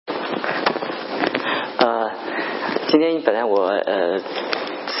今天本来我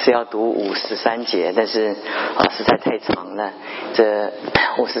是要读53节，但是实在太长了，这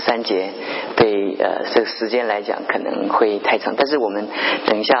53节对这个时间来讲可能会太长，但是我们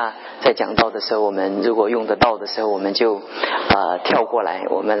等一下在讲到的时候，我们如果用得到的时候，我们就跳过来，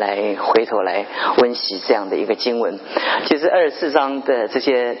我们来回头来温习这样的一个经文。其实24章的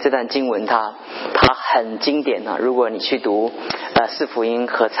这段经文它很经典啊，如果你去读四福音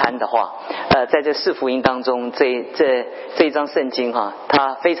合参的话，在这四福音当中，这一章圣经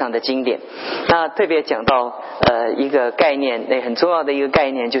它非常的经典。那特别讲到一个概念，很重要的一个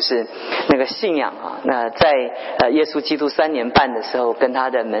概念，就是那个信仰啊。那在耶稣基督3年半的时候，跟他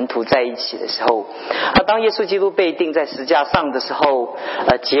的门徒在一起的时候，当耶稣基督被钉在十架上的时候，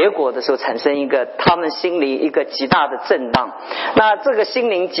结果的时候产生一个他们心里一个极大的震荡。那这个心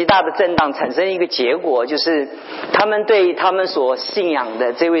灵极大的震荡产生一个结果，就是他们对他们所信仰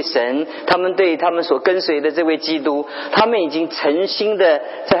的这位神，他们对他们所跟随的这位基督，他们已经诚心的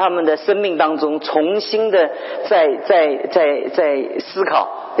在他们的生命当中重新的在思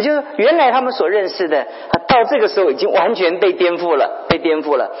考，也就是原来他们所认识的到这个时候已经完全被颠覆了。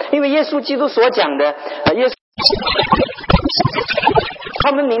因为耶稣基督所讲的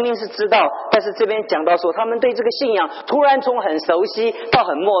他们明明是知道，但是这边讲到说他们对这个信仰突然从很熟悉到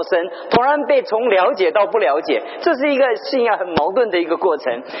很陌生，突然被从了解到不了解，这是一个信仰很矛盾的一个过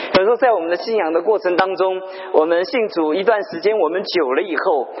程。有时候在我们的信仰的过程当中，我们信主一段时间，我们久了以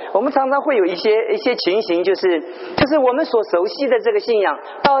后，我们常常会有一些情形，就是我们所熟悉的这个信仰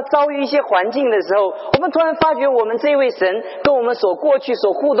到遭遇一些环境的时候，我们突然发觉我们这位神跟我们所过去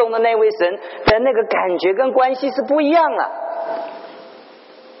所互动的那位神的那个感觉跟关系是不一样了，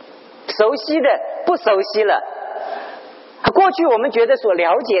熟悉的不熟悉了，过去我们觉得所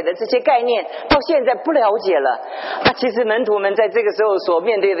了解的这些概念到现在不了解了。那其实门徒们在这个时候所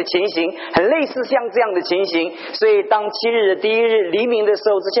面对的情形很类似像这样的情形。所以当7日的第1日黎明的时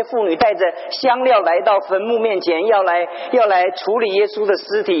候，这些妇女带着香料来到坟墓面前，要来处理耶稣的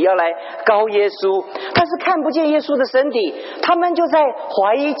尸体，要来膏耶稣，但是看不见耶稣的身体，他们就在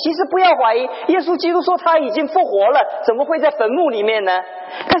怀疑。其实不要怀疑，耶稣基督说他已经复活了，怎么会在坟墓里面呢？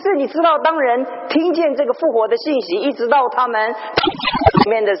但是你知道，当人听见这个复活的信息，一直到他们里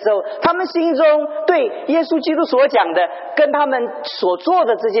面的时候，他们心中对耶稣基督所讲的跟他们所做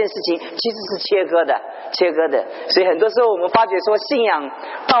的这件事情其实是切割的。所以很多时候我们发觉说，信仰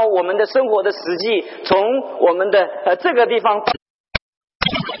到我们的生活的实际，从我们的这个地方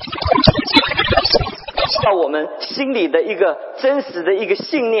到我们心里的一个真实的一个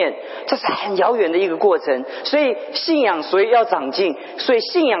信念，这是很遥远的一个过程。所以信仰所以要长进，所以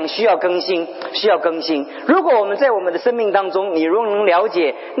信仰需要更新。如果我们在我们的生命当中，你如果能了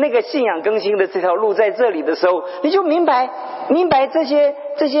解那个信仰更新的这条路在这里的时候，你就明白这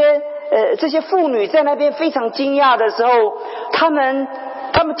些妇女在那边非常惊讶的时候，他们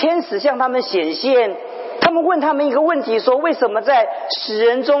天使向他们显现，他们问他们一个问题，说为什么在死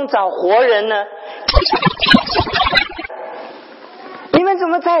人中找活人呢？你们怎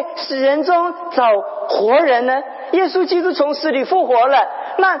么在死人中找活人呢？耶稣基督从死里复活了，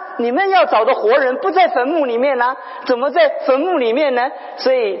那你们要找的活人不在坟墓里面啊，怎么在坟墓里面呢？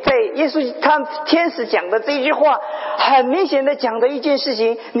所以在耶稣他天使讲的这句话，很明显的讲的一件事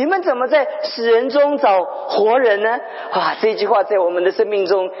情，你们怎么在死人中找活人呢？这句话在我们的生命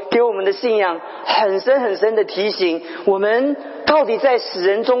中给我们的信仰很深的提醒，我们到底在死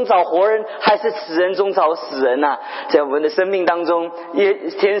人中找活人，还是死人中找死人啊？在我们的生命当中，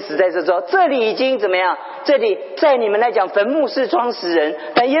天使在这说，这里已经怎么样？这里在你们来讲，坟墓是装死人，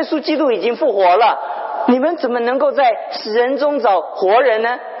但耶稣基督已经复活了，你们怎么能够在死人中找活人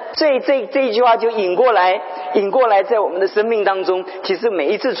呢？所以这一句话就引过来，在我们的生命当中，其实每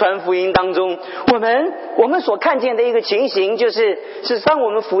一次传福音当中，我们所看见的一个情形，是当我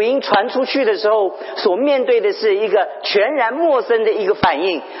们福音传出去的时候，所面对的是一个全然陌生的一个反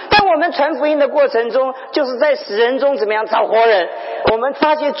应。当我们传福音的过程中，就是在死人中怎么样找活人，我们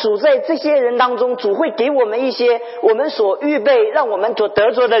发觉主在这些人当中，主会给我们一些我们所预备让我们所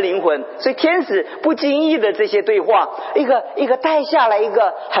得着的灵魂。所以天使不经意的这些对话，一个带下来一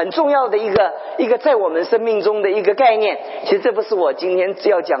个很重要的一个在我们生命中的一个概念。其实这不是我今天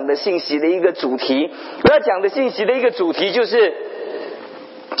要讲的信息的一个主题，我要讲的信息的一个主题就是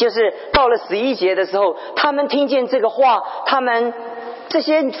到了11节的时候，他们听见这个话，他们这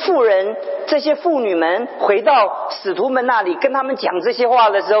些妇人这些妇女们回到使徒们那里跟他们讲这些话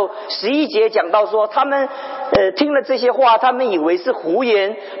的时候，11节讲到说他们听了这些话，他们以为是胡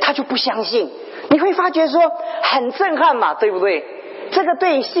言，他就不相信。你会发觉说很震撼嘛，对不对？这个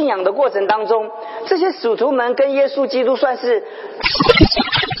对信仰的过程当中，这些使徒们跟耶稣基督算是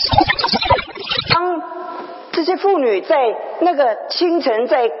当这些些妇女在那个清晨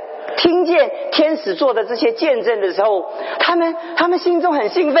在听见天使做的这些见证的时候，他们心中很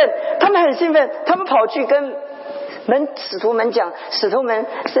兴奋，他们跑去跟使徒们讲，使徒们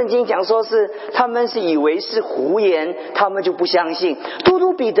圣经讲说是他们是以为是胡言，他们就不相信。嘟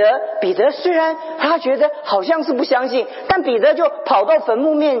嘟彼得虽然他觉得好像是不相信，但彼得就跑到坟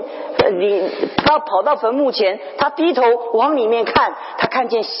墓他跑到坟墓前，他低头往里面看，他看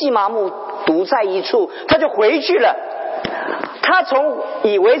见细麻木独在一处，他就回去了。他从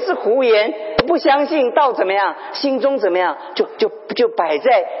以为是胡言不相信到怎么样，心中怎么样，就摆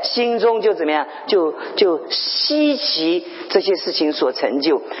在心中，就怎么样，就稀奇这些事情所成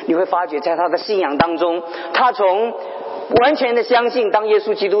就。你会发觉在他的信仰当中，他从完全的相信，当耶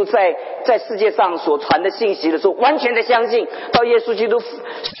稣基督在世界上所传的信息的时候，完全的相信，到耶稣基督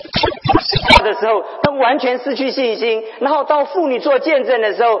的时候，他完全失去信心，然后到妇女做见证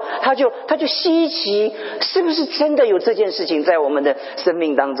的时候，他就稀奇，是不是真的有这件事情在我们的生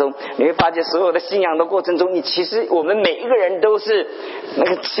命当中？你会发觉所有的信仰的过程中，其实我们每一个人都是那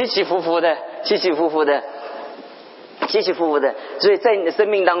个起起伏伏的。所以在你的生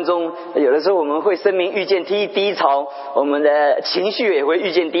命当中，有的时候我们会生命遇见低潮，我们的情绪也会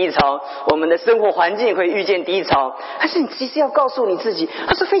遇见低潮，我们的生活环境会遇见低潮，但是你其实要告诉你自己，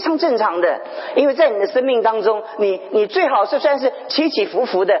它是非常正常的。因为在你的生命当中，你最好是算是起起伏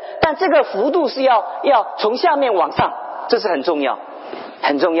伏的，但这个幅度是要从下面往上，这是很重要。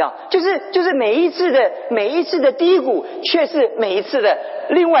就是每一次的低谷，却是每一次的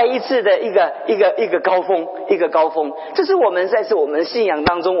另外一次的一个高峰，这是我们信仰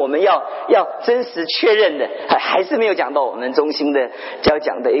当中我们要真实确认的。还是没有讲到我们中心的要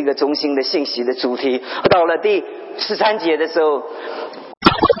讲的一个中心的信息的主题。到了第13节的时候，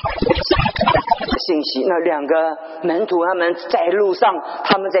信息，那两个门徒他们在路上，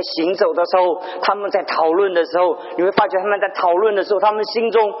他们在行走的时候，他们在讨论的时候，你会发觉他们在讨论的时候，他们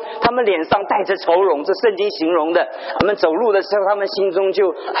心中，他们脸上带着愁容，这圣经形容的。他们走路的时候，他们心中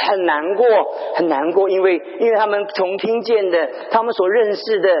就很难过，因为他们从听见的，他们所认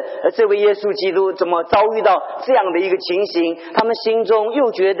识的这位耶稣基督怎么遭遇到这样的一个情形，他们心中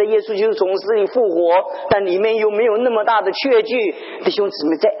又觉得耶稣基督从死里复活，但里面又没有那么大的确据。弟兄姊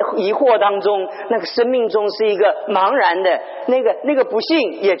妹，在疑惑当中，那个生命中是一个茫然的，那个不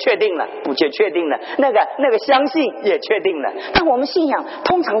信也确定了，那个相信也确定了。但我们信仰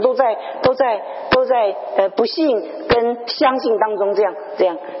通常都在不信跟相信当中这样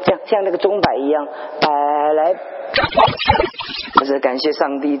像那个钟摆一样摆来。可是感谢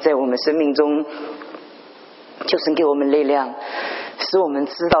上帝，在我们生命中就是给我们力量，使我们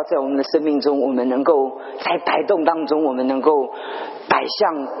知道在我们的生命中，我们能够在摆动当中，我们能够摆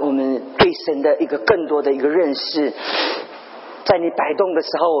向我们对神的一个更多的一个认识。在你摆动的时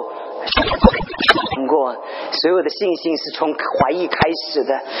候，通过所有的信心是从怀疑开始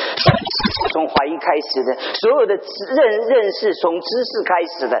的，所有的认识从知识开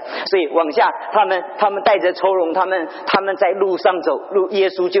始的。所以往下，他们带着愁容，他们在路上走，耶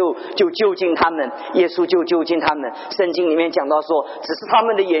稣就就近他们，圣经里面讲到说，只是他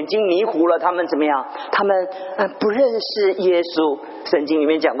们的眼睛迷糊了，他们怎么样？他们不认识耶稣。圣经里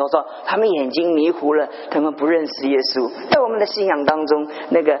面讲到说，他们眼睛迷糊了，他们不认识耶稣。在我们的信仰当中，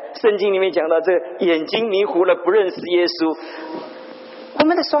那个圣经里面讲到这眼睛迷糊了，不认识耶稣。我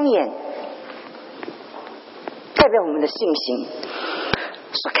们的双眼代表我们的信心，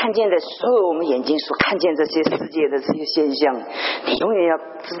所看见的所有我们眼睛所看见这些世界的这些现象，你永远要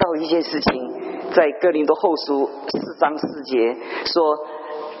知道一件事情，在哥林多后书4章4节说，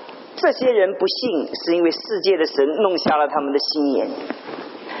这些人不信是因为世界的神弄瞎了他们的心眼。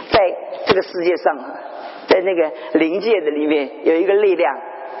在这个世界上，在那个灵界的里面有一个力量，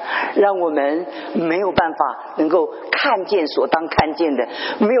让我们没有办法能够看见所当看见的，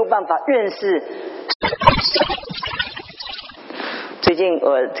没有办法认识。最近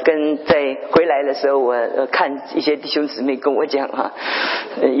我在回来的时候，我看一些弟兄姊妹跟我讲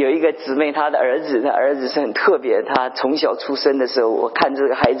有一个姊妹，她儿子是很特别，他从小出生的时候，我看这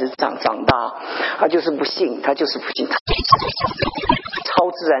个孩子长大，他就是不信，超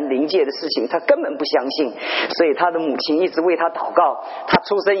自然灵界的事情他根本不相信，所以他的母亲一直为他祷告。他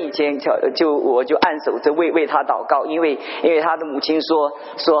出生以前我就按手着为他祷告，因为他的母亲说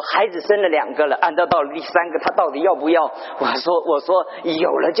孩子生了2个了，按照到了第3个他到底要不要？我说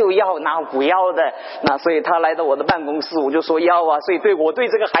有了就要，哪不要的？那所以他来到我的办公室，我就说要啊。所以我对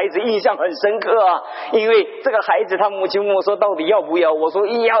这个孩子印象很深刻啊，因为这个孩子他母亲问我说到底要不要？我说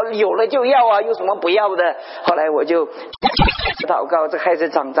要，有了就要啊，有什么不要的？后来我就祷告，这孩开始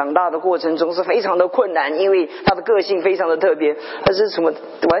长大的过程中是非常的困难，因为他的个性非常的特别，他是什么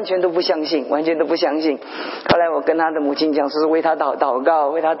完全都不相信，完全都不相信。后来我跟他的母亲讲，是为他祷告，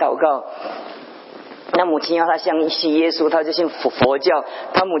为他祷告。那母亲要他信耶稣，他就信佛教。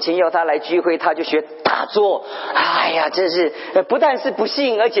他母亲要他来聚会，他就学打坐。哎呀，真是不但是不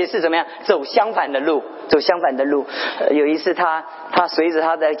信，而且是怎么样走相反的路。有一次他随着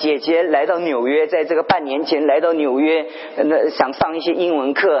他的姐姐来到纽约，在这个半年前来到纽约，想上一些英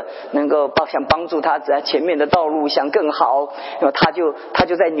文课，能够想帮助他在前面的道路想更好。他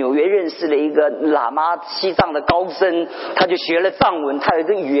就在纽约认识了一个喇嘛西藏的高僧，他就学了藏文。他有一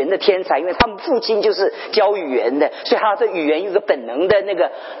个语言的天才，因为他们父亲就是教语言的，所以他的语言有个本能的那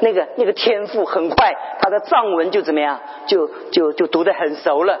个天赋，很快他的藏文就怎么样，就读得很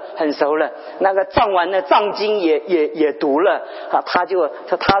熟了。那个藏完呢，藏经也读了啊。他的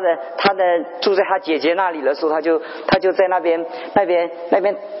住在他姐姐那里的时候，他就在那边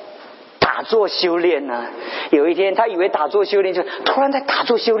打坐修炼呢。有一天他以为打坐修炼，就突然在打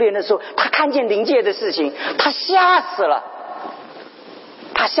坐修炼的时候，他看见灵界的事情，他吓死了。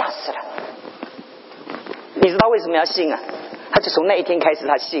你知道为什么要信啊？他就从那一天开始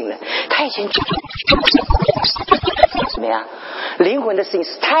他信了。他以前怎么样，灵魂的事情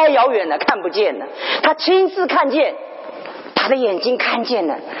是太遥远了，看不见了。他亲自看见，他的眼睛看见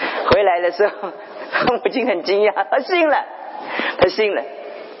了。回来的时候母亲很惊讶，他信了。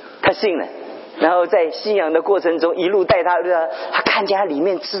然后在信仰的过程中一路带他看见他里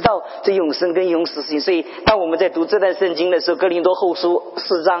面知道这永生跟永死事情。所以当我们在读这段圣经的时候，哥林多后书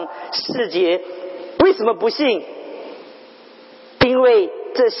4章4节，为什么不信？因为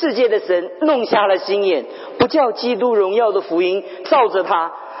这世界的神弄瞎了心眼，不叫基督荣耀的福音照着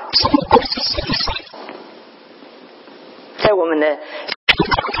他。在我们的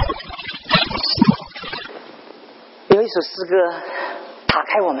有一首诗歌，打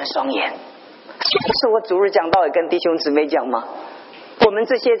开我们双眼。是我主日讲道也跟弟兄姊妹讲嘛，我们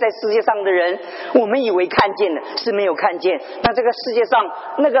这些在世界上的人，我们以为看见了，是没有看见。那这个世界上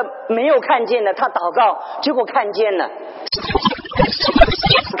那个没有看见的，他祷告，结果看见了。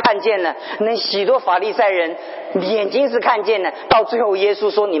那许多法利赛人眼睛是看见了，到最后耶稣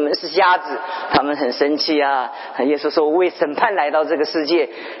说你们是瞎子，他们很生气啊。耶稣说为审判来到这个世界，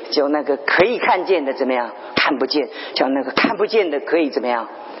就那个可以看见的怎么样看不见，叫那个看不见的可以怎么样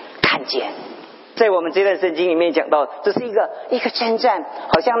看见。在我们这段圣经里面讲到，这是一个征战，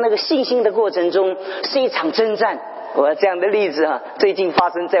好像那个信心的过程中是一场征战。我这样的例子最近发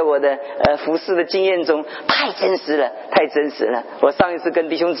生在我的服事的经验中，太真实了。我上一次跟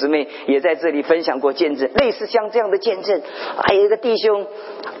弟兄姊妹也在这里分享过见证，类似像这样的见证。还有一个弟兄，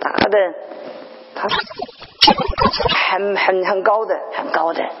他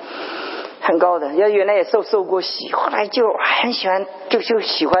很高的，原来也受过洗，后来就很喜欢，就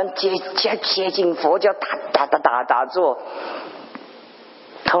喜欢接近佛教，打坐。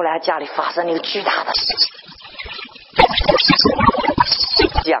后来家里发生了一个巨大的事情，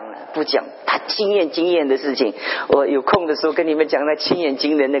不讲他经验的事情。我有空的时候跟你们讲他亲眼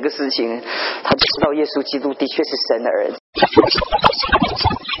经的那个事情，他就知道耶稣基督的确是神的儿子。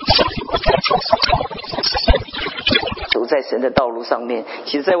走在神的道路上面，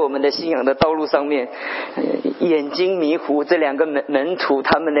其实在我们的信仰的道路上面，眼睛迷糊，这两个门徒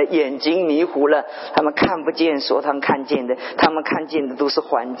他们的眼睛迷糊了，他们看不见所他们看见的，他们看见的都是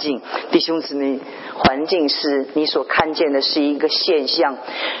环境。弟兄姊妹，环境是你所看见的是一个现象，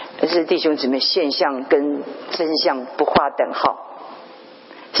但是弟兄姊妹，现象跟真相不划等号，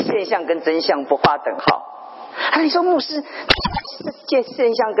现象跟真相不划等号。你说牧师，现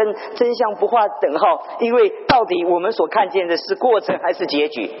象跟真相不划等号，因为到底我们所看见的是过程还是结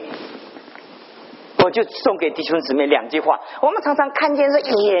局？我就送给弟兄姊妹2句话。我们常常看见是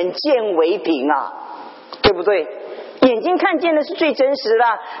眼见为凭啊，对不对？眼睛看见的是最真实的，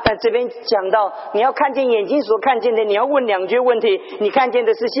但这边讲到你要看见眼睛所看见的，你要问2句问题：你看见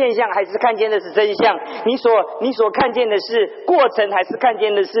的是现象还是看见的是真相？你所看见的是过程还是看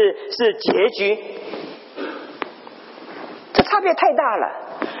见的是结局？这差别太大了。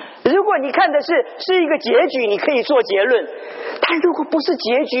如果你看的是一个结局，你可以做结论，但如果不是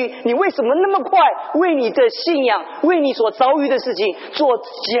结局，你为什么那么快为你的信仰，为你所遭遇的事情做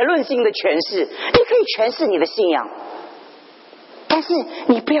结论性的诠释？你可以诠释你的信仰，但是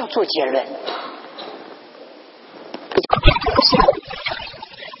你不要做结论。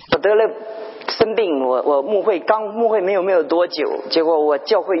我得了生病，我牧会没有多久，结果我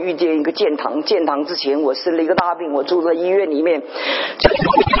教会遇见一个建堂之前我生了一个大病，我住在医院里面。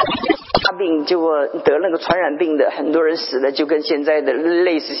大病病，结果得那个传染病的很多人死了，就跟现在的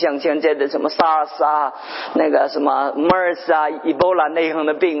类似像现在的什么 SARS 啊，那个什么 MERS 啊 Ebola 那样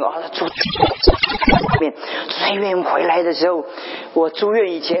的病啊。住院回来的时候，我住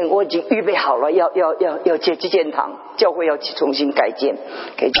院以前我已经预备好了，要建堂，教会要重新改建。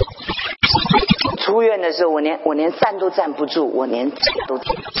出院的时候，我连站都站不住，我连站都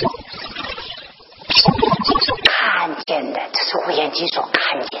站不住。看见的，这是我眼睛所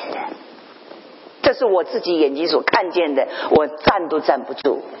看见的，这是我自己眼睛所看见的，我站都站不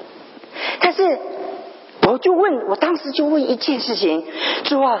住。但是我当时就问一件事情，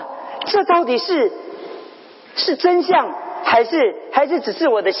主啊，这到底是真相还是只是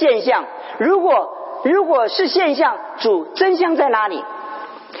我的现象？如果是现象，主，真相在哪里？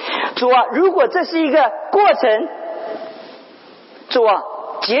主啊，如果这是一个过程，主啊，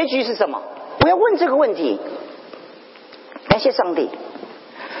结局是什么？我要问这个问题。感谢上帝，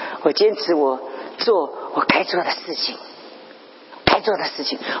我坚持我做我该做的事情，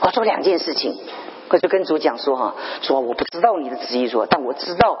我做2件事情。我就跟主讲说哈，主啊，我不知道你的旨意做，但我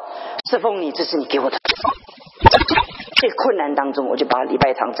知道侍奉你，这是你给我的。这个困难当中，我就把礼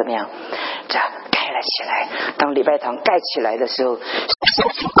拜堂怎么样这盖了起来。当礼拜堂盖起来的时候，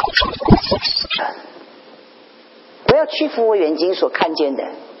我要屈服我眼睛所看见的，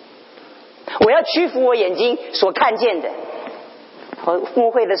我要屈服我眼睛所看见的。我牧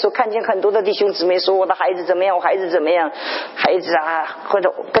会的时候看见很多的弟兄姊妹说我的孩子怎么样，我孩子怎么样，孩子啊，或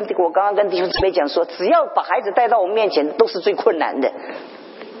者我刚刚跟弟兄姊妹讲说，只要把孩子带到我们面前都是最困难的。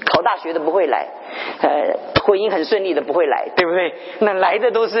考大学的不会来，婚姻很顺利的不会来，对不对？那来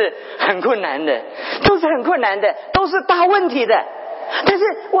的都是很困难的，都是大问题的。但是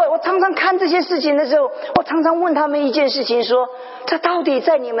我常常看这些事情的时候，我常常问他们一件事情，说这到底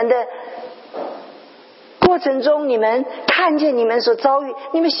在你们的过程中，你们看见你们所遭遇，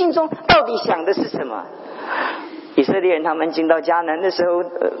你们心中到底想的是什么？以色列人他们进到迦南的时候，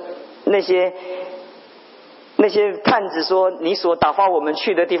那些探子说，你所打发我们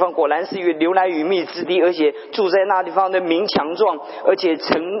去的地方果然是流奶与蜜之地，而且住在那地方的民强壮，而且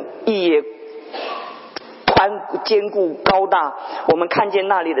城邑也宽坚固高大。我们看见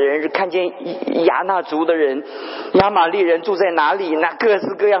那里的人，是看见亚纳族的人、亚玛利人住在哪里，那各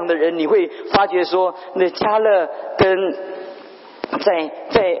式各样的人，你会发觉说，那迦勒跟在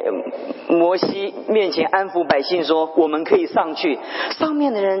摩西面前安抚百姓说，我们可以上去。上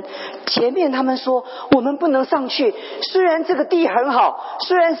面的人前面他们说我们不能上去，虽然这个地很好，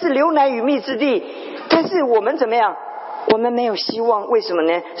虽然是流奶与蜜之地，但是我们怎么样？我们没有希望。为什么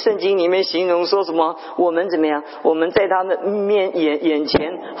呢？圣经里面形容说什么？我们怎么样？我们在他们眼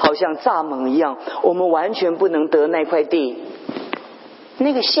前好像蚱蜢一样，我们完全不能得那块地。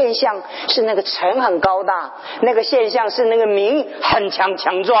那个现象是那个城很高大，那个现象是那个民很强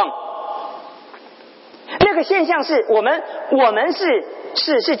壮，那个现象是我们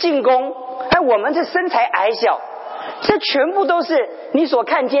是进攻，而我们是身材矮小，这全部都是你所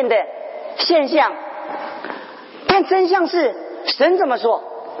看见的现象。但真相是神怎么说？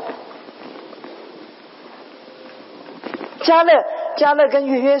迦勒跟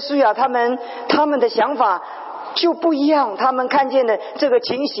约书亚他们的想法就不一样，他们看见的这个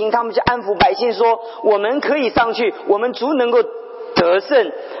情形，他们就安抚百姓说，我们可以上去，我们足能够得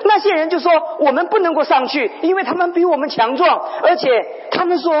胜。那些人就说我们不能够上去，因为他们比我们强壮，而且他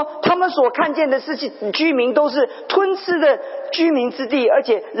们说他们所看见的是居民都是吞吃的居民之地，而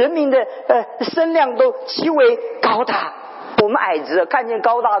且人民的身量都极为高大。我们矮子看见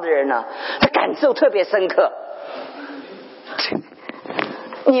高大的人啊，他感受特别深刻。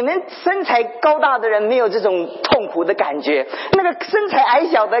你们身材高大的人没有这种痛苦的感觉，那个身材矮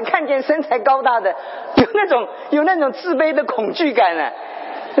小的看见身材高大的，有那种自卑的恐惧感啊。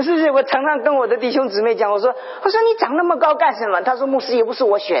是不是？我常常跟我的弟兄姊妹讲，我说你长那么高干什么？他说牧师也不是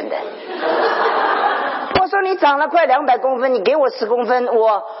我选的。我说你长了快200公分，你给我10公分，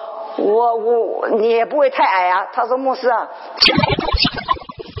你也不会太矮啊。他说牧师啊，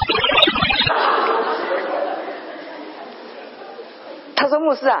他说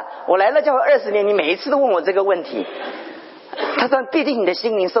牧师啊，我来了教会20年，你每一次都问我这个问题。他说必定你的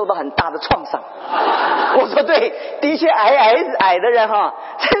心灵受到很大的创伤。我说对，的确矮的人哈，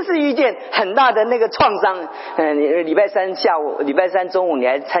真是遇见很大的那个创伤。礼拜三中午你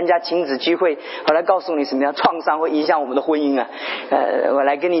来参加亲子聚会，我来告诉你什么样创伤会影响我们的婚姻啊。我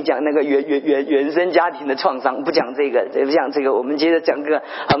来跟你讲那个原生家庭的创伤，不讲这个，我们接着讲个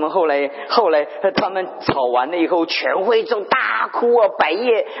他们后来他们吵完了以后，全会众大哭啊，百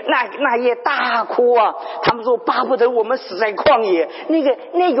夜那夜大哭啊，他们说巴不得我们死在旷野。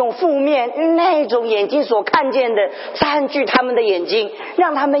那种负面，那种眼睛所看见的占据他们的眼睛，让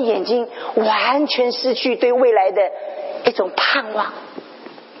让他们眼睛完全失去对未来的一种盼望。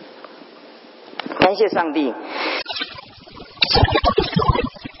感谢上帝，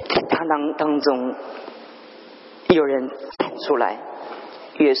在当中有人站出来，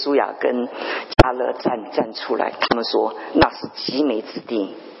约书亚跟迦勒站出来，他们说那是极美之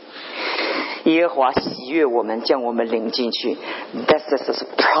地，耶和华喜悦我们，将我们领进去。 This is a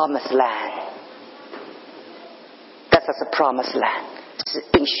promised land. This is a promised land. 是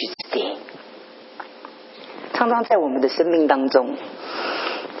应许之地。常常在我们的生命当中，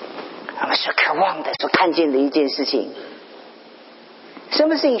我们所渴望的、所看见的一件事情，什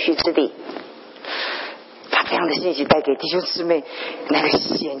么是应许之地？把这样的信息带给弟兄姊妹，那个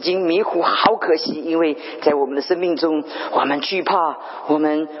眼睛迷糊好可惜，因为在我们的生命中，我们惧怕，我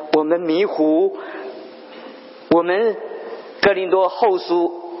们迷糊。我们哥林多后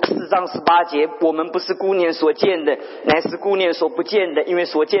书4章18节，我们不是顾念所见的，乃是顾念所不见的，因为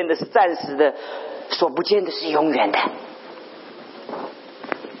所见的是暂时的，所不见的是永远的。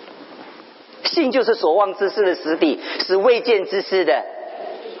信就是所望之事的实底，是未见之事的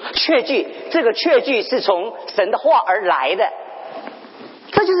确据。这个确据是从神的话而来的，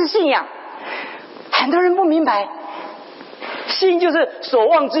这就是信仰。很多人不明白，信就是所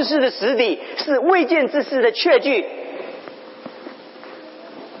望之事的实底，是未见之事的确据。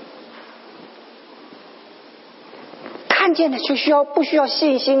看见的就不需要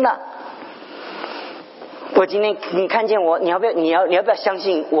信心了。我今天你看见我，你要不要相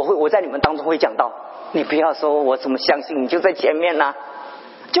信我在你们当中会讲到？你不要说我怎么相信，你就在前面啦，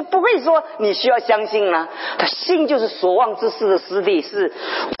就不会说你需要相信啦。他信就是所望之事的实底，是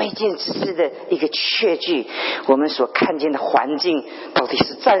未见之事的一个确据。我们所看见的环境到底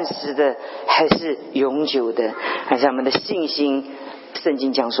是暂时的还是永久的？还是我们的信心？圣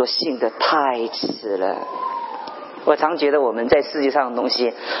经讲说信得太迟了。我常觉得我们在世界上的东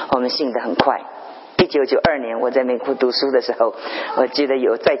西，我们信得很快。1992年我在美国读书的时候，我记得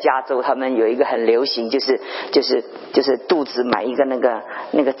在加州他们有一个很流行，就是肚子买一个那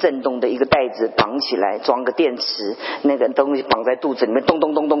个震动的一个袋子，绑起来装个电池，那个东西绑在肚子里面，咚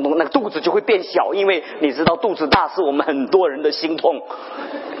咚咚咚咚，那个肚子就会变小。因为你知道肚子大是我们很多人的心痛，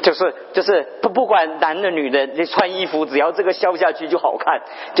就是不管男的女的，你穿衣服只要这个消下去就好看，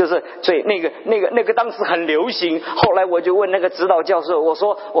所以那个当时很流行。后来我就问那个指导教授，我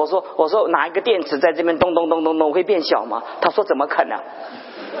说拿一个电池在这边咚咚咚咚咚会变小吗？他说怎么可能？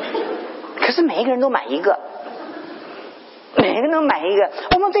可是每一个人都买一个，每一个人都买一个。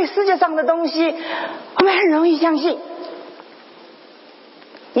我们对世界上的东西，我们很容易相信，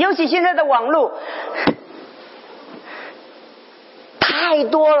尤其现在的网络太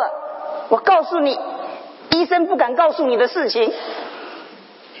多了。我告诉你，医生不敢告诉你的事情，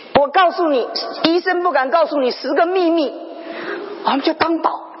我告诉你，医生不敢告诉你10个秘密，我们就当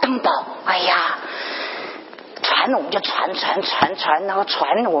宝。哎呀，传我们就传，然后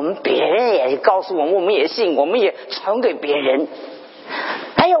传我们，别人也告诉我们，我们也信，我们也传给别人。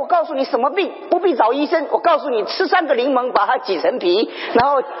还有我告诉你什么病不必找医生，我告诉你吃3个柠檬，把它挤成皮，然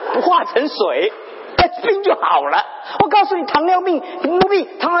后化成水，病就好了。我告诉你糖尿病不必，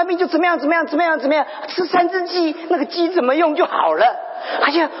糖尿病就怎么样，吃3只鸡，那个鸡怎么用就好了。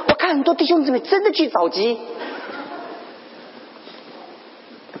而且我看很多弟兄姊妹真的去找鸡。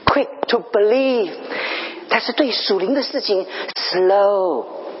Quick to believe， 但是对属灵的事情 slow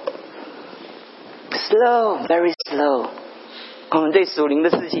very slow。 我们对属灵的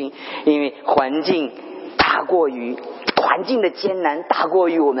事情，因为环境的艰难大过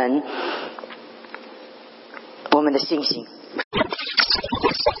于我们的信心，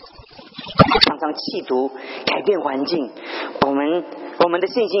常常企图改变环境。我们的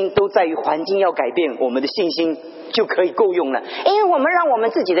信心都在于环境要改变，我们的信心就可以够用了。因为我们让我们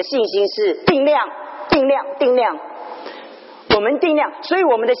自己的信心是定量，我们定量，所以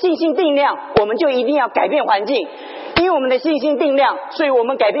我们的信心定量，我们就一定要改变环境。因为我们的信心定量，所以我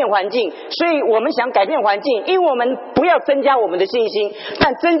们改变环境，所以我们想改变环境，因为我们不要增加我们的信心，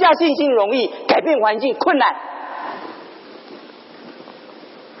但增加信心容易，改变环境困难。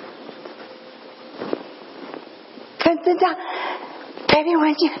但增加改变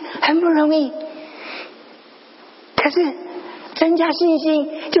环境很不容易，可是增加信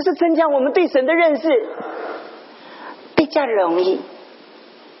心就是增加我们对神的认识，比较容易，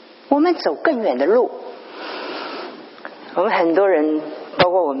我们走更远的路。我们很多人，包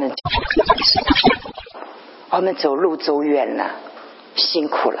括我们走路走远了，辛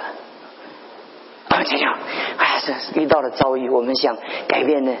苦了。我们这样，遇到了遭遇，我们想改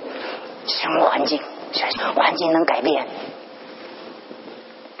变的生活环境，环境能改变，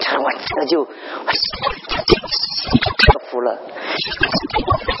我这个就克服了。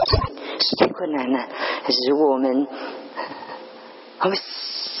实在困难了，如果我们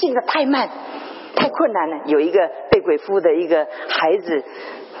信得太慢太困难了。有一个被鬼附的一个孩子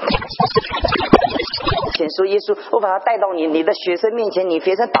前说，耶稣，我把他带到你的学生面前，你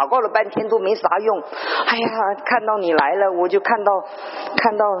学生祷告了半天都没啥用，哎呀，看到你来了，我就看到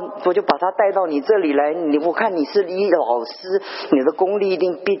我就把他带到你这里来，我看你是老师，你的功力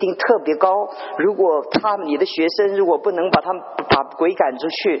必定特别高，如果你的学生如果不能把鬼赶出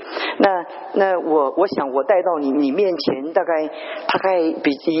去，那我想我带到你面前，大概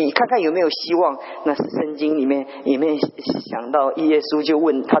比看看有没有希望。那是圣经里面想到耶稣就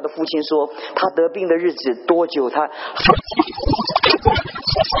问他的父亲说，他得病的日子多久？他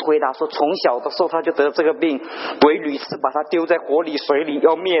回答说，从小的时候他就得这个病，鬼屡次把他丢在火里水里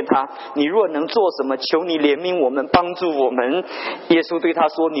要灭他，你若能做什么，求你怜悯我们，帮助我们。耶稣对他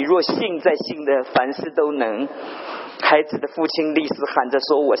说，你若信，在信的凡事都能。孩子的父亲立时喊着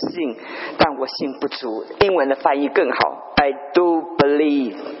说，我信，但我信不足。英文的翻译更好， I do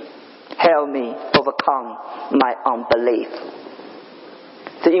believe, help me overcome my unbelief。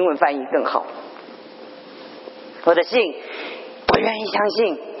 这英文翻译更好。我的信，我愿意相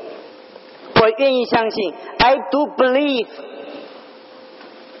信，我愿意相信， I do believe,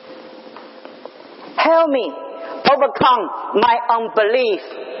 help me overcome my unbelief。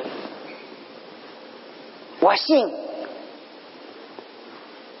 我信，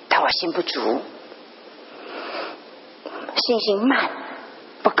但我信不足，信心慢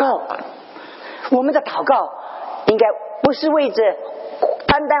不够。我们的祷告应该不是为着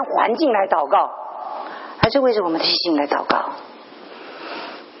单单环境来祷告，而是为着我们的心来祷告。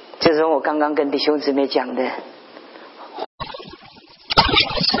这是我刚刚跟弟兄姊妹讲的，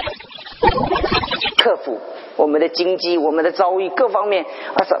克服我们的经济，我们的遭遇各方面，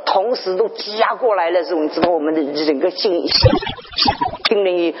同时都积压过来的时候，你知道我们的整个心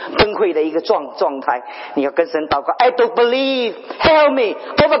灵崩溃的一个状态。你要跟神祷告， I don't believe, help me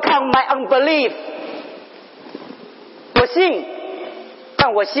overcome my unbelief。 我信，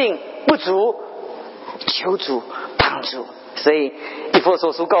但我信不足，求主帮助。所以以弗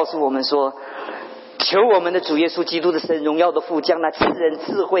所书告诉我们说，求我们的主耶稣基督的神，荣耀的父，将那赐人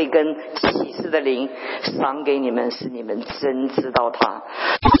智慧跟启示的灵赏给你们，使你们真知道他。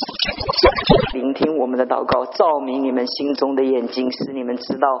聆听我们的祷告，照明你们心中的眼睛，使你们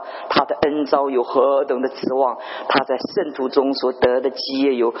知道他的恩召有何等的指望，他在圣徒中所得的基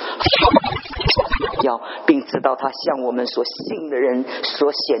业有并知道他向我们所信的人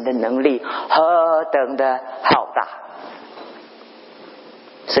所显的能力何等的浩大。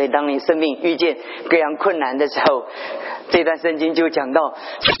所以当你生命遇见各样困难的时候，这段圣经就讲到，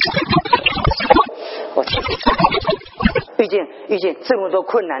遇见这么多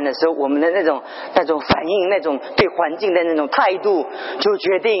困难的时候，我们的那种反应，那种对环境的那种态度，就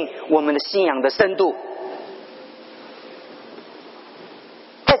决定我们的信仰的深度。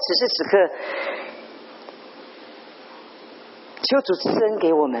在此时此刻，求主赐恩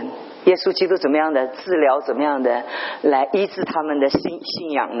给我们，耶稣基督怎么样的治疗，怎么样的来医治他们的信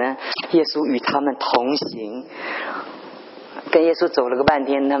仰呢？耶稣与他们同行，跟耶稣走了个半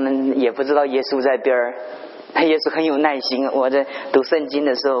天，他们也不知道耶稣在边儿。耶稣很有耐心，我在读圣经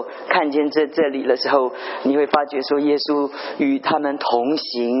的时候看见这里的时候，你会发觉说耶稣与他们同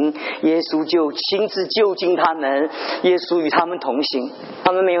行，耶稣就亲自就近他们，耶稣与他们同行，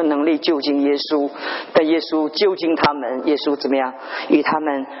他们没有能力就近耶稣，但耶稣就近他们，耶稣怎么样与他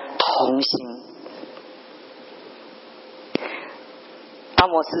们同行。阿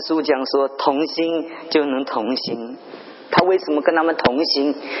摩司书讲说，同心就能同行。他为什么跟他们同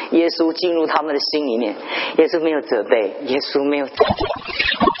行？耶稣进入他们的心里面，耶稣没有责备，耶稣没有责备。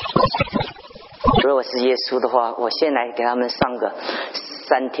如果我是耶稣的话，我先来给他们上个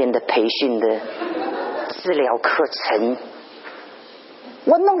3天的培训的治疗课程，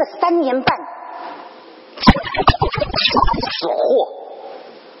我弄了3年半，所获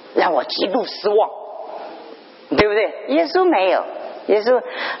让我极度失望，对不对？耶稣没有，耶稣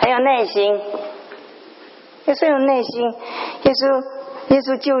很有耐心，耶稣有耐心，耶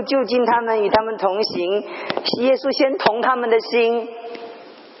稣就近他们，与他们同行。耶稣先同他们的心。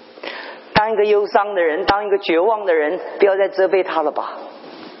当一个忧伤的人，当一个绝望的人，不要再责备他了吧。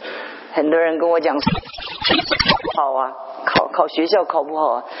很多人跟我讲好啊，考学校考不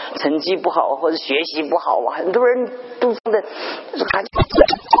好啊，成绩不好或者学习不好啊，很多人都说的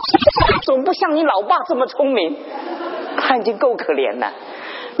总不像你老爸这么聪明，他已经够可怜了，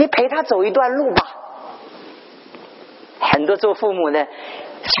你陪他走一段路吧。很多做父母的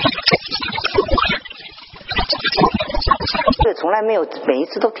从来没有每一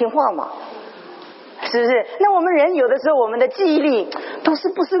次都听话嘛，是不是？那我们人有的时候我们的记忆力都是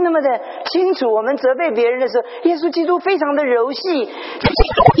不是那么的清楚，我们责备别人的时候，耶稣基督非常的柔细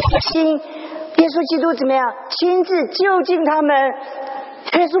心，耶稣基督怎么样亲自就近他们，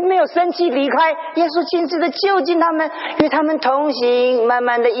耶稣没有生气离开，耶稣亲自的就近他们，与他们同行，慢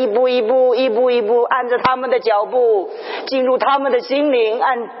慢的一步一步按着他们的脚步进入他们的心灵，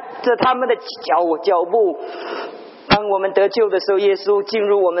按着他们的脚步。当我们得救的时候，耶稣进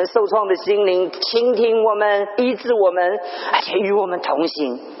入我们受创的心灵，倾听我们，医治我们，而且与我们同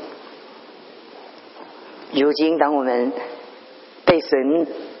行。如今当我们被神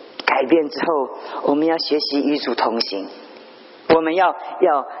改变之后，我们要学习与主同行，我们要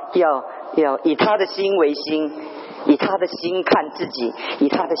以他的心为心，以他的心看自己，以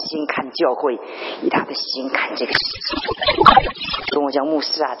他的心看教会，以他的心看这个世界。跟我讲，牧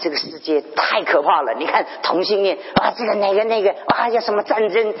师啊，这个世界太可怕了，你看同性恋啊，这个那个啊，要什么战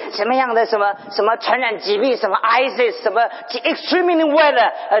争，什么样的什么传染疾病，什么 ISIS， 什么 extremely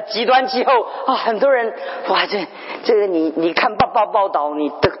weather， 极端气候啊，很多人哇，这个你看报道，你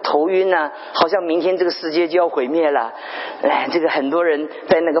的头晕啊，好像明天这个世界就要毁灭了。这个很多人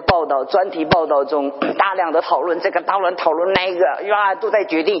在那个专题报道中大量的讨论这个，讨论那一个，都在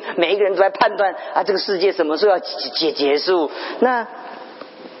决定，每一个人都在判断啊，这个世界什么时候要结束。那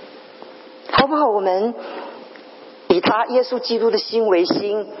好不好？我们以他耶稣基督的心为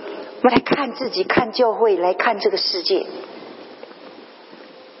心，我们来看自己，看教会，来看这个世界。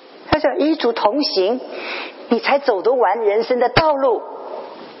他说与主同行，你才走得完人生的道路。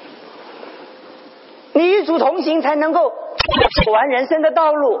你与主同行，才能够走完人生的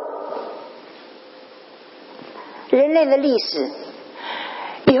道路。人类的历史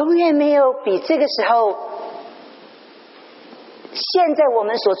永远没有比这个时候，现在我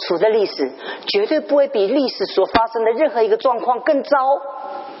们所处的历史绝对不会比历史所发生的任何一个状况更糟，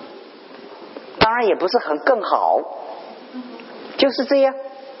当然也不是更好，就是这样。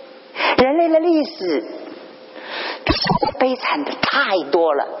人类的历史悲惨的太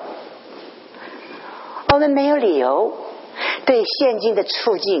多了，我们没有理由对现今的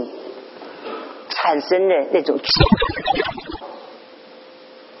处境产生了那种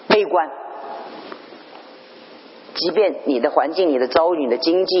悲观。即便你的环境、你的遭遇、你的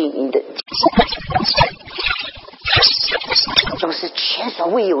经济、你的都是前所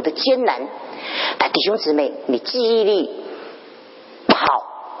未有的艰难，但弟兄姊妹，你记忆力不好，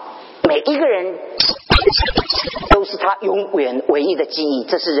每一个人都是他永远唯一的记忆，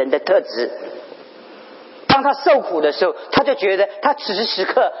这是人的特质。当他受苦的时候，他就觉得他此时此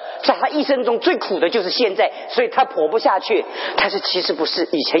刻在他一生中最苦的就是现在，所以他活不下去。但是其实不是，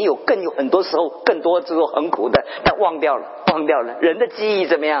以前有很多时候，更多之后很苦的，但忘掉了。人的记忆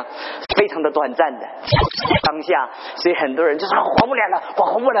怎么样？非常的短暂的当下，所以很多人就说我活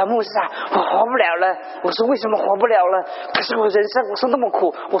不了，牧师啊，我活不了了。我说为什么活不了了？可是我人生，我说那么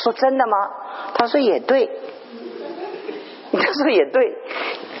苦。我说真的吗？他说也对，他说也对。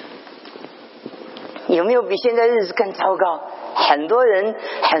有没有比现在日子更糟糕？很多人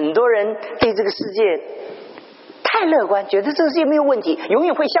对这个世界太乐观，觉得这个世界没有问题，永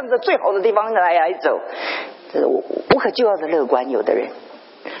远会向着最好的地方来走。这是无可救药的乐观，有的人，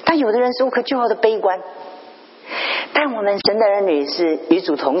但有的人是无可救药的悲观。但我们神的儿女是与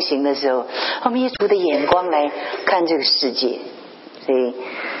主同行的时候，我们以主的眼光来看这个世界。所以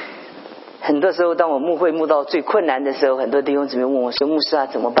很多时候当我牧到最困难的时候，很多弟兄姊妹问我说，牧师啊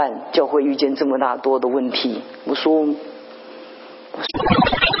怎么办？教会遇见这么大多的问题。我说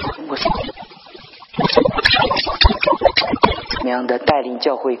怎么样的带领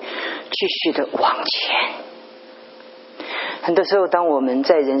教会继续的往前。很多时候当我们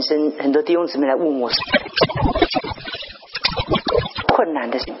在人生，很多弟兄姊妹来问我困难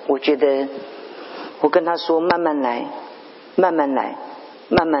的事，我觉得我跟他说慢慢来，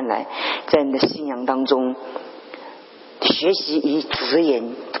在你的信仰当中学习以主的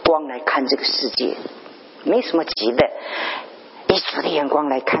眼光来看这个世界，没什么急的，以主的眼光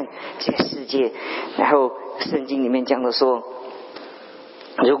来看这个世界。然后圣经里面讲的说，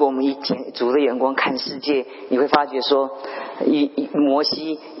如果我们以主的眼光看世界，你会发觉说摩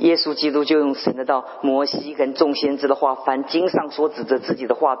西耶稣基督就用神的道，摩西跟众先知的话，凡经上所指着自己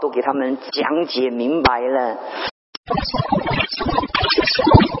的话都给他们讲解明白了。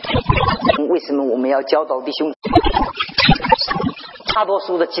为什么我们要教导弟兄？大多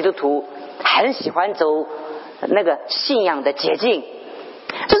数的基督徒很喜欢走那个信仰的捷径，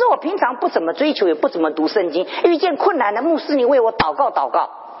就是我平常不怎么追求，也不怎么读圣经，遇见困难的牧师你为我祷告。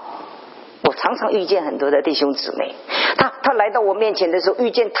我常常遇见很多的弟兄姊妹，他来到我面前的时候，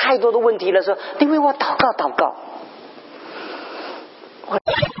遇见太多的问题的时候，你为我祷告。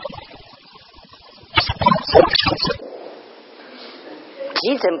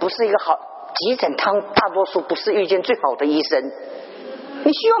急诊不是一个好，急诊大多数不是遇见最好的医生。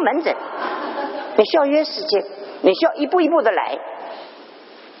你需要门诊，你需要约时间，你需要一步一步的来。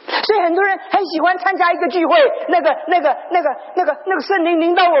所以很多人很喜欢参加一个聚会，那个圣灵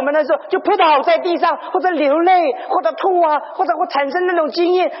临到我们的时候，就扑倒在地上，或者流泪，或者吐啊，或者会产生那种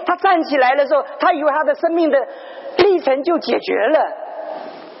经验。他站起来的时候，他以为他的生命的历程就解决了。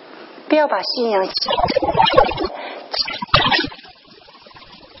不要把信仰耶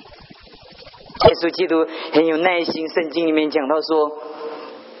稣基督很有耐心，圣经里面讲到说，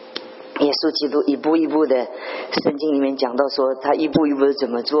耶稣基督一步一步的，圣经里面讲到说，他一步一步的怎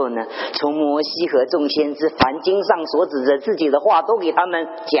么做呢？从摩西和众先知凡经上所指着自己的话，都给他们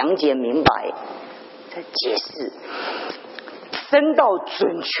讲解明白，在解释，深到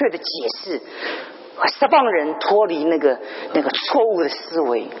准确的解释，让人脱离那个错误的思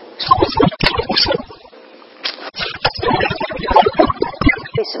维。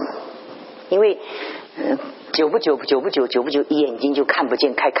为什么？因为久不久眼睛就看不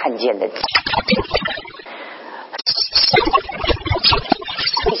见该看见的，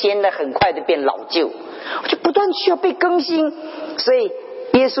新鲜的很快的变老旧，就不断需要被更新。所以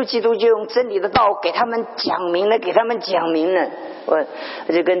耶稣基督就用真理的道给他们讲明了。我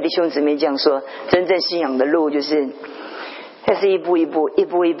就跟弟兄姊妹讲说，真正信仰的路就是一步一步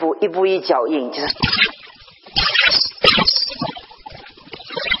一脚印，就是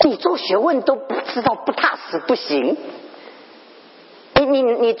你做学问都不知道不踏实不行。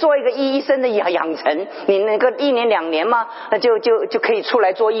你做一个医生的养成，你那个1年2年吗？就可以出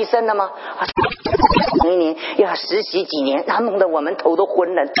来做医生了吗？一年要实习几年，那弄得我们头都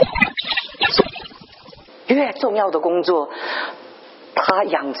昏了。越重要的工作，他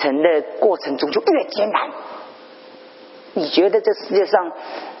养成的过程中就越艰难。你觉得这世界上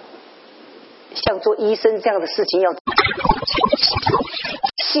像做医生这样的事情，要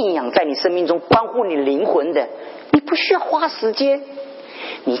信仰在你生命中关乎你灵魂的，你不需要花时间，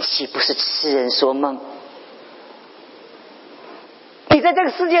你岂不是痴人说梦？你在这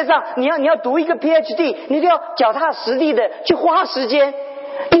个世界上，你要读一个 PhD， 你都要脚踏实地的去花时间。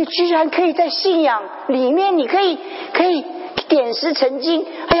你居然可以在信仰里面，你可以点石成金。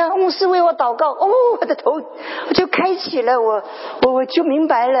哎呀，牧师为我祷告，我的头我就开启了，我就明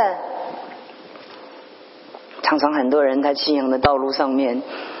白了。常常很多人在信仰的道路上面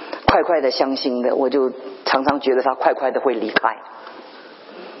快的相信的，我就常常觉得他快的会离开。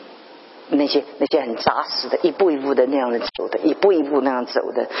那些很扎实的，一步一步的那样的走的，一步一步那样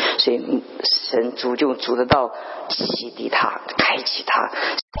走的，所以神主就主得到启迪他，开启他。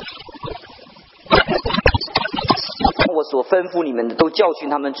我所吩咐你们的，都教训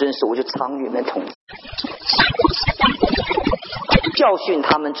他们遵守，我就常与你们同在。教训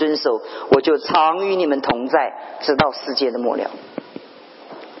他们遵守，我就常与你们同在，直到世界的末了。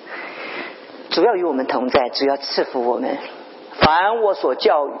主要与我们同在，主要赐福我们。凡我所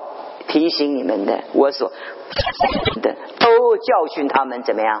教育提醒你们的，我所的都教训他们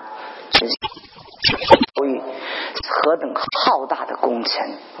怎么样？教育何等浩大的工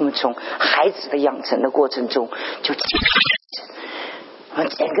程！我们从孩子的养成的过程中，就我们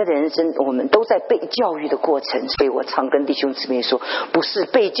整个人生，我们都在被教育的过程。所以我常跟弟兄姊妹说，不是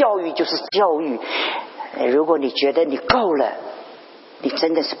被教育就是教育。如果你觉得你够了，你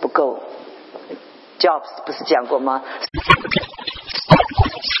真的是不够。Jobs 不是讲过吗？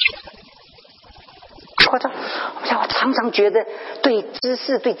我常常觉得对知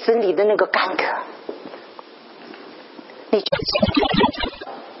识对真理的那个干渴，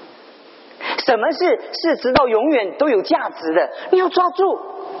什么是直到永远都有价值的，你要抓住。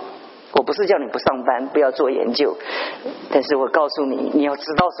我不是叫你不上班不要做研究，但是我告诉你，你要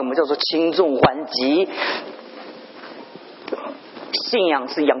知道什么叫做轻重缓急。信仰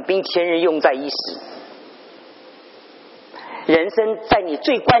是养兵千日，用在一时。人生在你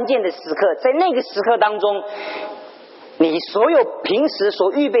最关键的时刻，在那个时刻当中，你所有平时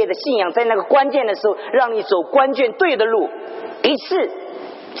所预备的信仰，在那个关键的时候，让你走关键对的路，一次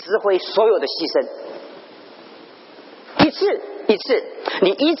值回所有的牺牲。一次，你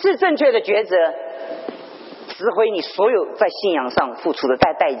一次正确的抉择，值回你所有在信仰上付出的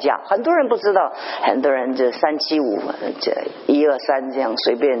代价。很多人不知道，很多人这375这1、2、3这样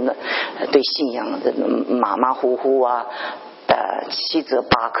随便的对信仰的马马虎虎啊，7折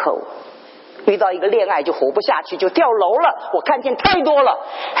8扣，遇到一个恋爱就活不下去，就跳楼了。我看见太多了，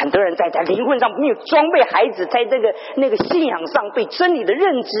很多人在灵魂上没有装备孩子，在那个信仰上对真理的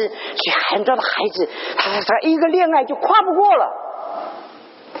认知，所以很多的孩子他一个恋爱就跨不过了，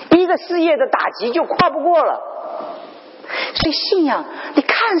一个事业的打击就跨不过了。所以信仰你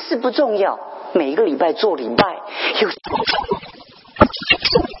看似不重要，每一个礼拜做礼拜，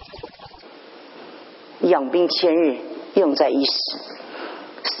养兵千日，用在一时。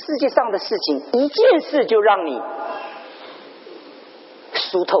世界上的事情，一件事就让你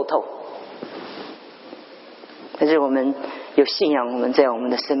输透透。可是我们有信仰，我们在我们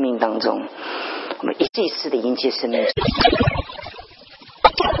的生命当中，我们一次一次的迎接生命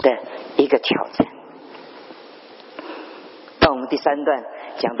的一个挑战。到我们第3段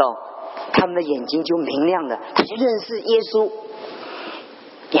讲到，他们的眼睛就明亮了，他就认识耶稣，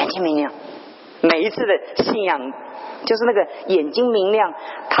眼睛明亮。每一次的信仰就是那个眼睛明亮，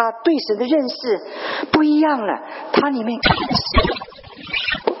他对神的认识不一样了。他里面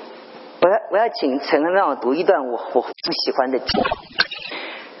我要请陈恩让我读一段我不喜欢的经，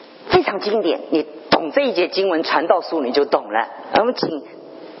非常经典，你懂这一节经文传道书你就懂了。我们请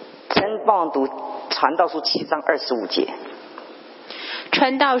陈帮我读传道书7章25节。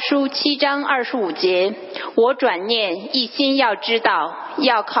传道书7章25节，我转念一心要知道，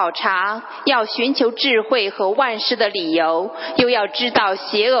要考察，要寻求智慧和万事的理由，又要知道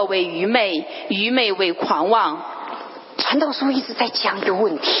邪恶为愚昧，愚昧为狂妄。传道书一直在讲一个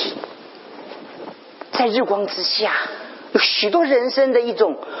问题，在日光之下有许多人生的一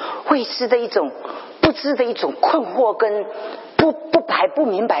种未知的一种不知的一种困惑跟不白不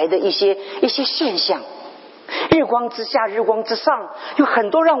明白的一些现象。日光之下日光之上有很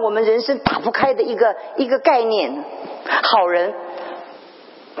多让我们人生打不开的一个概念。好人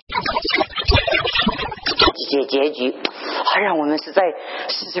结局让我们是在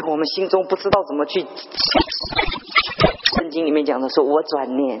我们心中不知道怎么去。圣经里面讲的说我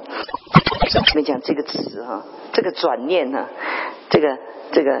转念，里面讲这个词这个转念这个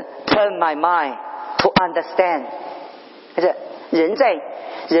turn my mind to understand，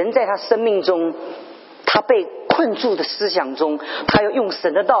 人在他生命中，他被困住的思想中，他要用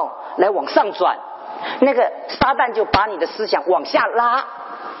神的道来往上转，那个撒旦就把你的思想往下拉。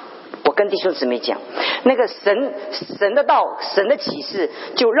我跟弟兄姊妹讲，那个神的道，神的启示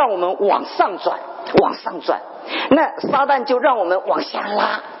就让我们往上转，那撒旦就让我们往下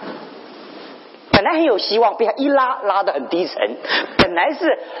拉。本来很有希望，被他一拉得很低沉，本来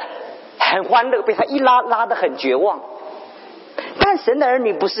是很欢乐，被他一拉得很绝望。但神的儿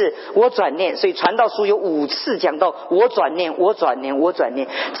女不是我转念，所以传道书有5次讲到我转念。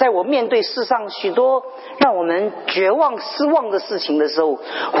在我面对世上许多让我们绝望失望的事情的时候，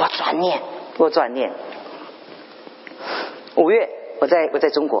我转念。5月我在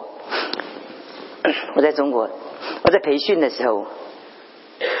中国，我在培训的时候，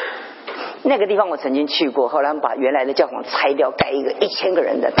那个地方我曾经去过，后来把原来的教堂拆掉，盖一个1000个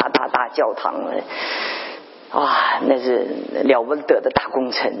人的大教堂。哇，那是了不得的大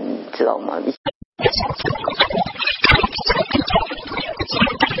工程，知道吗？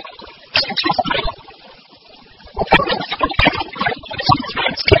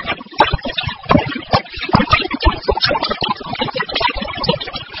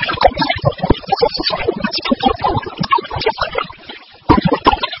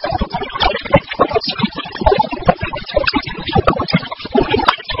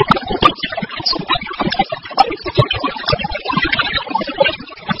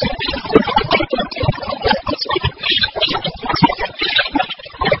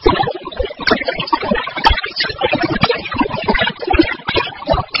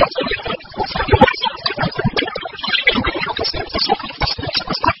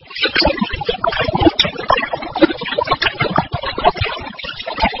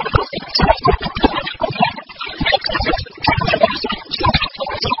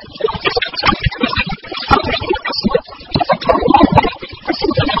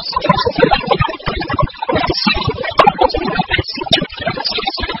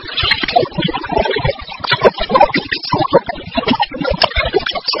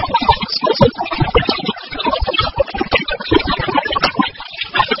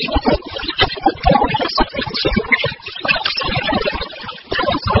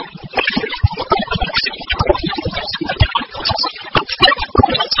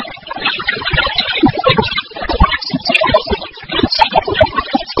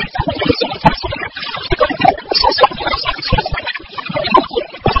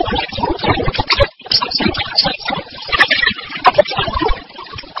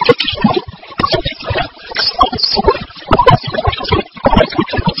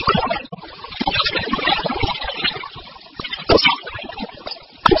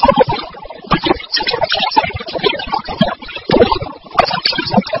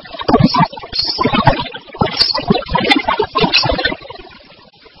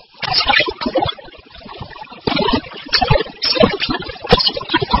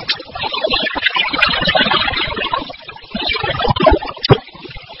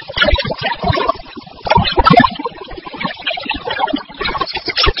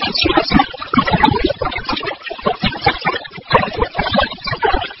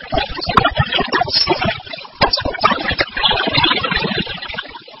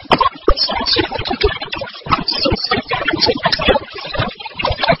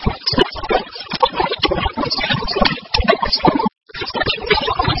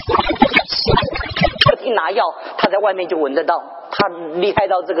外面就闻得到，它厉害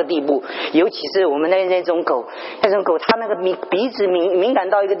到这个地步。尤其是我们那种狗，它那个鼻子敏感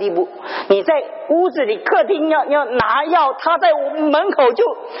到一个地步，你在屋子里客厅要拿药，它在门口就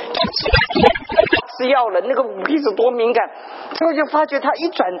吃药了，那个鼻子多敏感。最后就发觉它一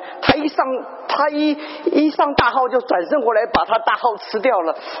上大号就转身过来把它大号吃掉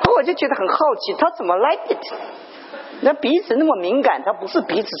了。我就觉得很好奇，它怎么来的？那鼻子那么敏感，它不是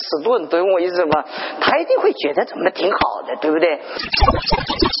鼻子迟钝，懂我意思吗？他一定会觉得怎么挺好的，对不对？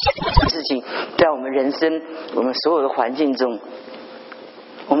事情在我们人生，我们所有的环境中，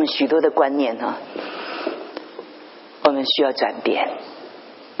我们许多的观念我们需要转变。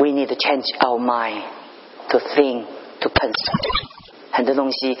We need to change our mind to think, to consider。很多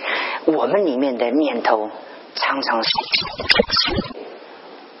东西，我们里面的念头常常是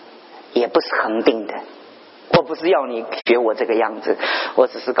也不是恒定的。我不是要你学我这个样子，我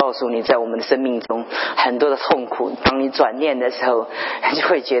只是告诉你，在我们的生命中很多的痛苦，当你转念的时候，你就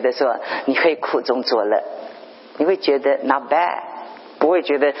会觉得说你会苦中作乐，你会觉得 not bad， 不会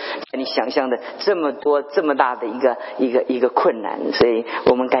觉得你想象的这么多这么大的一个困难。所以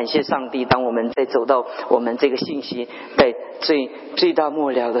我们感谢上帝，当我们在走到我们这个信息在最大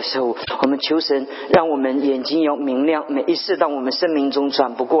末了的时候，我们求神让我们眼睛要明亮。每一次当我们生命中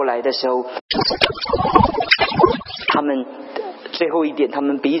转不过来的时候，他们最后一点，他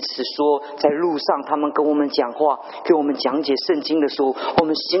们彼此说，在路上他们跟我们讲话，给我们讲解圣经的时候，我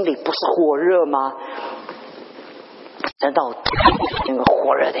们心里不是火热吗？神到那个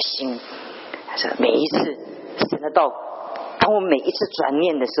火热的心，每一次神的道，当我们每一次转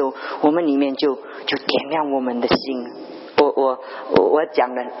念的时候，我们里面就点亮我们的心。我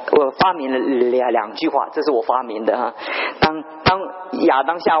讲了，我发明了两句话，这是我发明的哈。当亚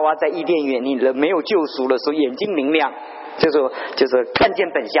当夏娃在伊甸园里没有救赎的时候，眼睛明亮，就是看见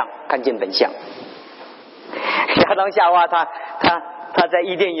本相，看见本相。亚当夏娃他在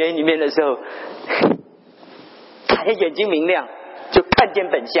伊甸园里面的时候，他的眼睛明亮，就看见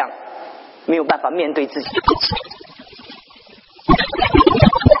本相，没有办法面对自己。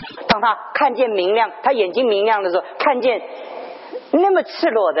当他看见明亮，他眼睛明亮的时候，看见那么赤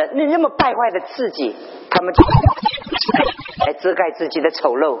裸的那么败坏的自己，他们就来遮盖自己的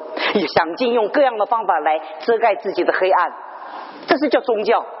丑陋，想尽用各样的方法来遮盖自己的黑暗。这是叫宗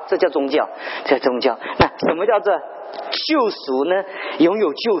教，这叫宗教。那什么叫做救赎呢？拥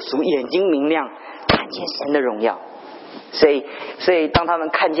有救赎，眼睛明亮，看见神的荣耀。所以当他们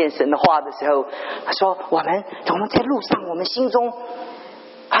看见神的话的时候，他说我们在路上，我们心中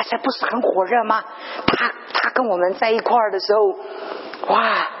这不是很火热吗？他跟我们在一块儿的时候，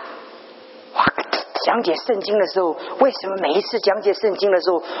哇，讲解圣经的时候，为什么每一次讲解圣经的时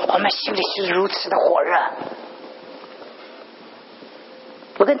候，我们心里是如此的火热？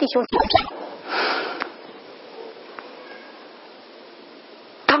我跟弟兄讲，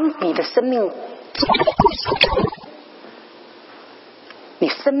当你的生命，你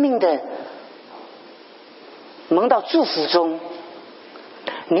生命的蒙到祝福中，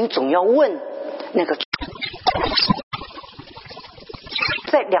你总要问那个，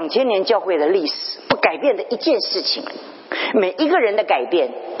在2000年教会的历史不改变的一件事情，每一个人的改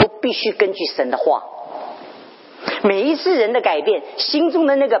变都必须根据神的话。每一次人的改变，心中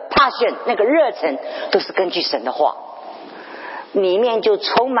的那个 passion 那个热忱都是根据神的话，里面就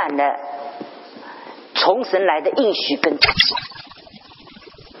充满了从神来的应许跟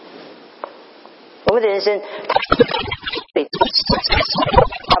我们的人生，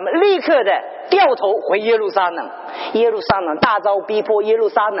他们立刻的掉头回耶路撒冷。耶路撒冷大遭逼迫，耶路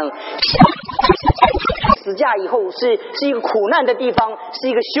撒冷死架以后是一个苦难的地方，是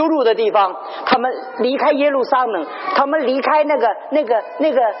一个羞辱的地方。他们离开耶路撒冷，他们离开那个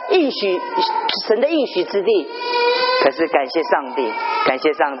应许神的应许之地。可是感谢上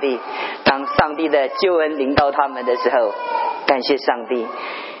帝，当上帝的救恩临到他们的时候，感谢上帝，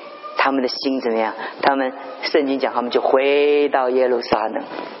他们的心怎么样？他们圣经讲，他们就回到耶路撒冷。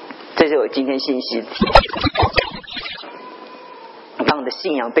这是我今天信息。当你的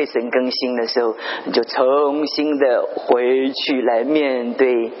信仰被神更新的时候，你就重新的回去来面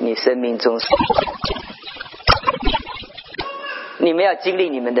对你生命中。你们要经历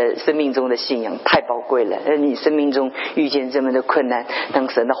你们的生命中的信仰，太宝贵了。你生命中遇见这么的困难，当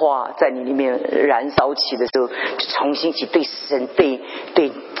神的话在你里面燃烧起的时候，就重新起对神对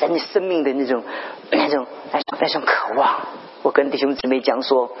真生命的那种渴望。我跟弟兄姊妹讲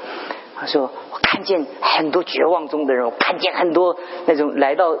说，他说我看见很多绝望中的人，我看见很多那种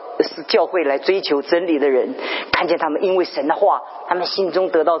来到教会来追求真理的人，看见他们因为神的话，他们心中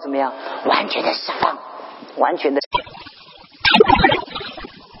得到怎么样完全的释放，完全的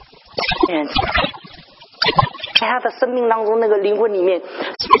在他的生命当中那个灵魂里面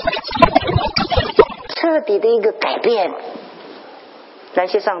彻底的一个改变。感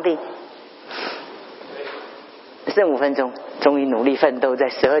谢上帝，剩5分钟，终于努力奋斗，在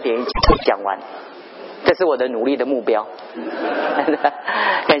12点讲完，这是我的努力的目标。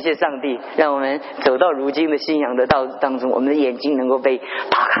感谢上帝，让我们走到如今的信仰的道当中，我们的眼睛能够被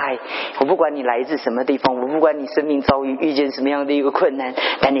打开。我不管你来自什么地方，我不管你生命遭遇见什么样的一个困难，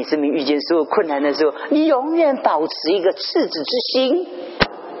但你生命遇见所有困难的时候，你永远保持一个赤子之心，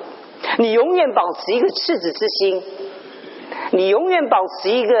你永远保持一个赤子之心，你永远保持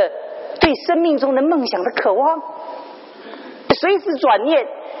一个对生命中的梦想的渴望，随时转念，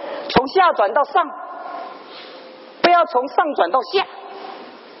从下转到上，不要从上转到下，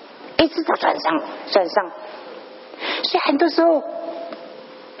一直到转上。所以很多时候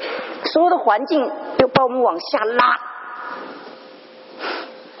所有的环境又把我们往下拉，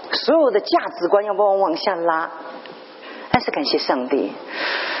所有的价值观要把我们往下拉，但是感谢上帝，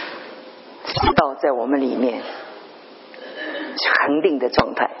知道在我们里面恒定的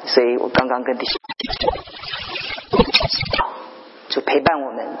状态。所以我刚刚跟弟兄主陪伴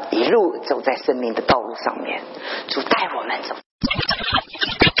我们一路走在生命的道路上面，主带我们走。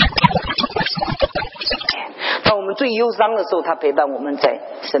当我们最忧伤的时候，他陪伴我们在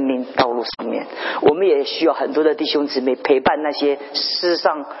生命道路上面。我们也需要很多的弟兄姊妹陪伴那些世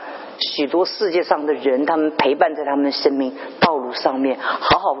上许多世界上的人，他们陪伴在他们生命道路上面，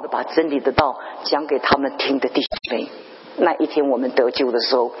好好的把真理的道讲给他们听的弟兄妹。那一天我们得救的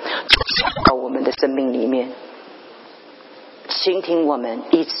时候，到我们的生命里面倾听我们，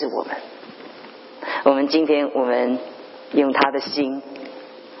医治我们。我们今天我们用他的心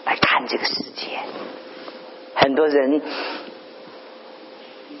来看这个世界，很多人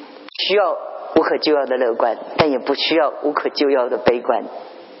需要无可救药的乐观，但也不需要无可救药的悲观。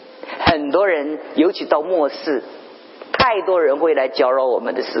很多人尤其到末世，太多人会来搅扰我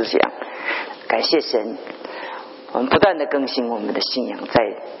们的思想。感谢神，我们不断的更新我们的信仰在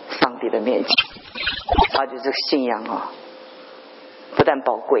上帝的面前。发觉这个信仰不但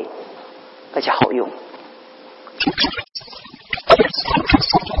宝贵，而且好用，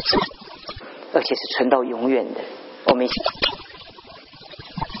而且是存到永远的。我们一起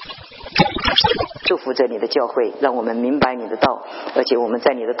祝福着你的教会，让我们明白你的道，而且我们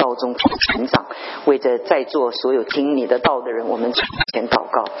在你的道中成长。为着在座所有听你的道的人，我们前祷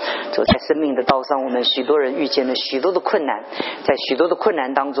告。走在生命的道上，我们许多人遇见了许多的困难，在许多的困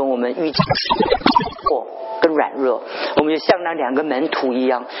难当中，我们遇见跟软弱，我们就像那2个门徒一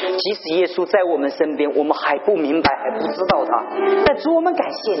样，即使耶稣在我们身边，我们还不明白，还不知道他，但主，我们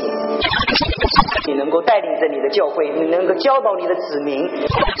感谢你，你能够带领着你的教会，你能够教导你的子民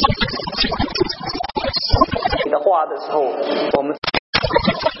你的话的时候，我们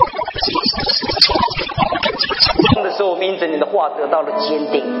的时候，我们因着你的话得到了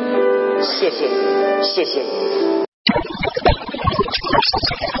坚定。谢谢你，谢谢你。